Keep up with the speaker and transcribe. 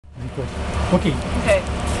good. Okay. Okay.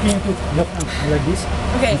 Can you put your hand like this?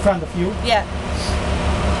 Okay. In front of you. Yeah.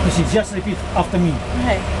 You see, just repeat after me.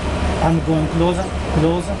 Okay. I'm going closer,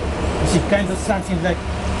 closer. You see, kind of something like,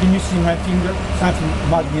 can you see my finger? Something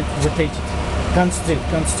magnet rotated. Concentrate,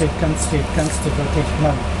 concentrate, concentrate, concentrate, rotate,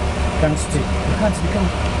 magnet. Concentrate. Your hands become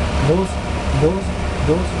close, close,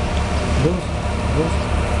 close, close, close.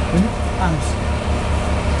 And arms,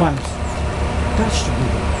 palms, touch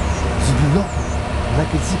together. Zip lock,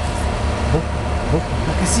 like a zip. Lock, lock,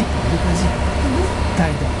 like a zip, like a zip.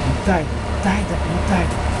 Tied up and tied, tied up and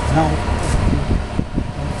tied. Now,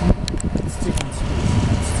 concentrate on space,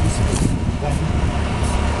 concentrate,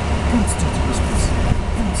 concentrate on space,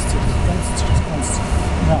 concentrate, concentrate.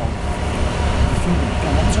 Now, the finger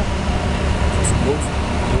become abstract. Just close,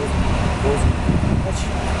 close, close, touch.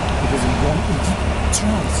 Because you're going in deep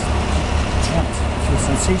trance. Trance. Your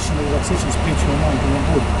sensation of relaxation is put your mind in your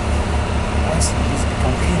body. As this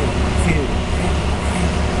become heavy, heavy, heavy,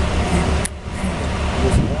 heavy, heavy, heavy.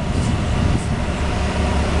 Close your eyes.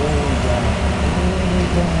 Way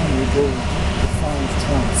down, you go into profound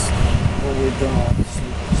trance. All the way down,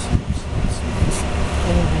 sleep, sleep, sleep, sleep.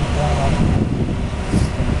 All the way down.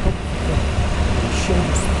 From the top of your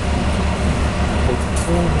shoulders.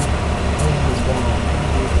 All the way down.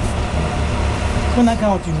 When I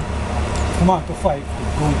count you from 1 to 5,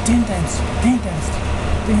 go 10 times, 10 times,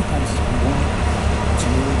 10 times. 1,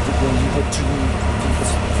 2, go deeper, 3,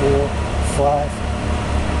 4, 5,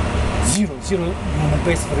 0. 0, you're in the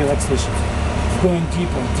best for relaxation. Going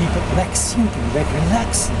deeper, deeper, like sinking, like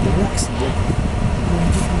relaxing, relaxing, like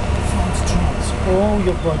going deeper, profound trance. All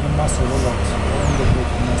your body muscle relax, all your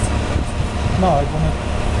body muscle relax. Now I'm gonna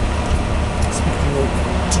speak to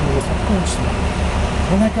your subconscious mind.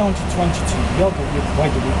 When I count to 22, you'll be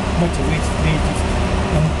wide awake, motivated, creative,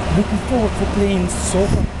 and looking forward for playing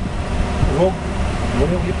soccer, rugby,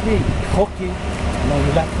 whatever you play, hockey. Now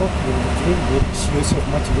you like hockey, you see yourself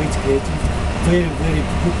motivated, creative, very, very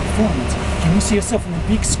good performance. Can you see yourself on a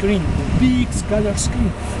big screen, a big color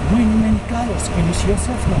screen, many, many colors? Can you see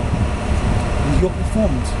yourself now in your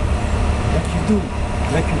performance, like you do,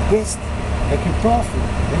 like you're best, like you're powerful,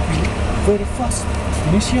 like you're very fast?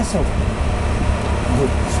 Can you see yourself? Good.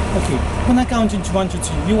 Okay. When I count into 1 to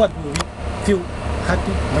 3, you what will feel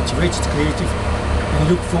happy, motivated, creative, and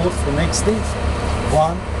look forward for next day.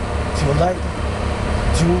 1, feel light.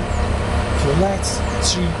 2, feel light.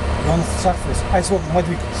 3, you want to start first. Eyes open, wide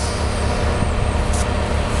awake.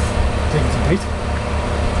 Take a deep breath.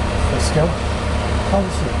 Let's go. How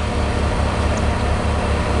is it?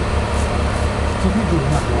 Can you do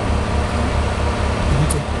another one? You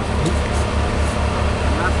need to breathe.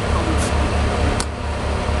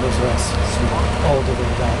 Close your eyes, sleep all the way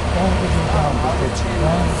down, the pitch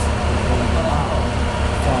down,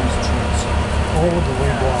 down streets, all the way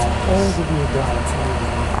down, all the way down,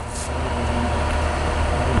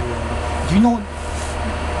 Do you know?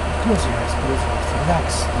 Close your eyes,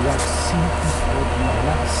 relax, relax, sleep,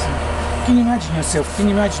 relax. Can you imagine yourself? Can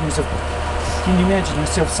you imagine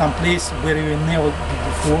yourself someplace where you never been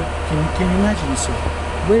before? Can you imagine yourself?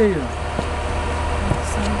 Where are you?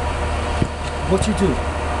 What you do?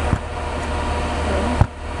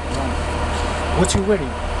 What you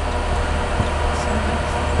wearing?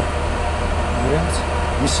 What else?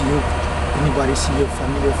 You see you? Anybody see your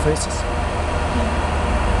familiar faces?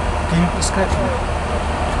 Can you describe me?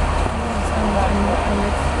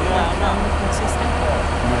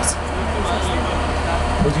 Yes.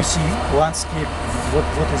 What you see? Landscape.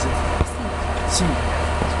 What is it? See.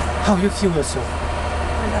 How you feel yourself?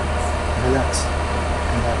 Relax.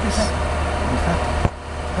 And happy.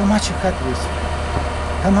 How much you happy with?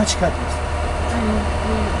 How much happy with?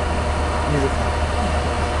 Really happy.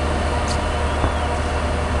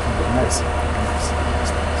 Nice.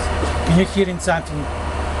 Can you hear something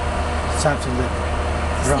like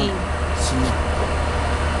drum? See.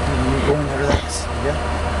 You go and relax, yeah?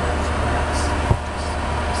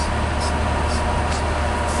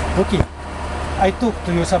 Okay. I talk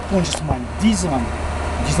to your subconscious mind. This one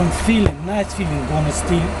feeling, nice feeling, gonna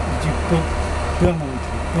stay with you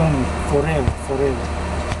permanently, forever.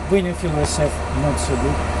 When you feel yourself not so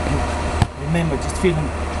good, you remember this feeling,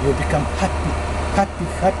 you become happy,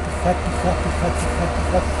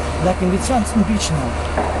 like in the Sunset Beach now.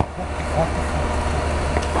 Happy.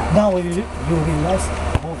 Now you realize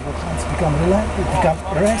both your hands become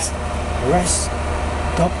relaxed, rest,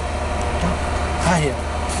 top, higher,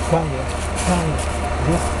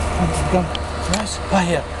 left hands become rest,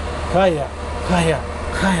 higher.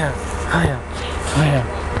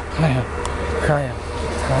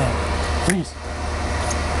 Breathe.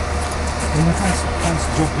 When the hands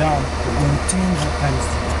drop down, you're going 10 more times.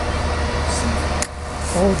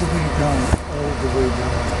 all the way down, all the way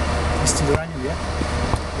down. You're still running, yeah?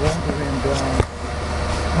 All the way down.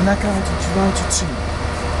 When I count to 1 to 3,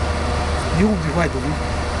 you will be wide awake.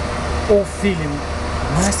 All feeling,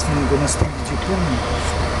 nice feeling gonna stay with you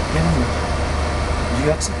permanently. Do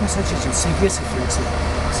you accept my suggestion? Say yes if you accept.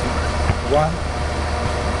 Say 1,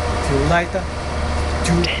 feel lighter,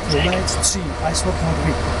 2, feel light, 3, eyes open all the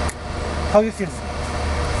way. How you feel?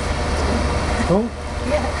 Cool?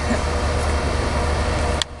 Yeah.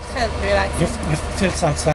 Felt relaxed. You feel some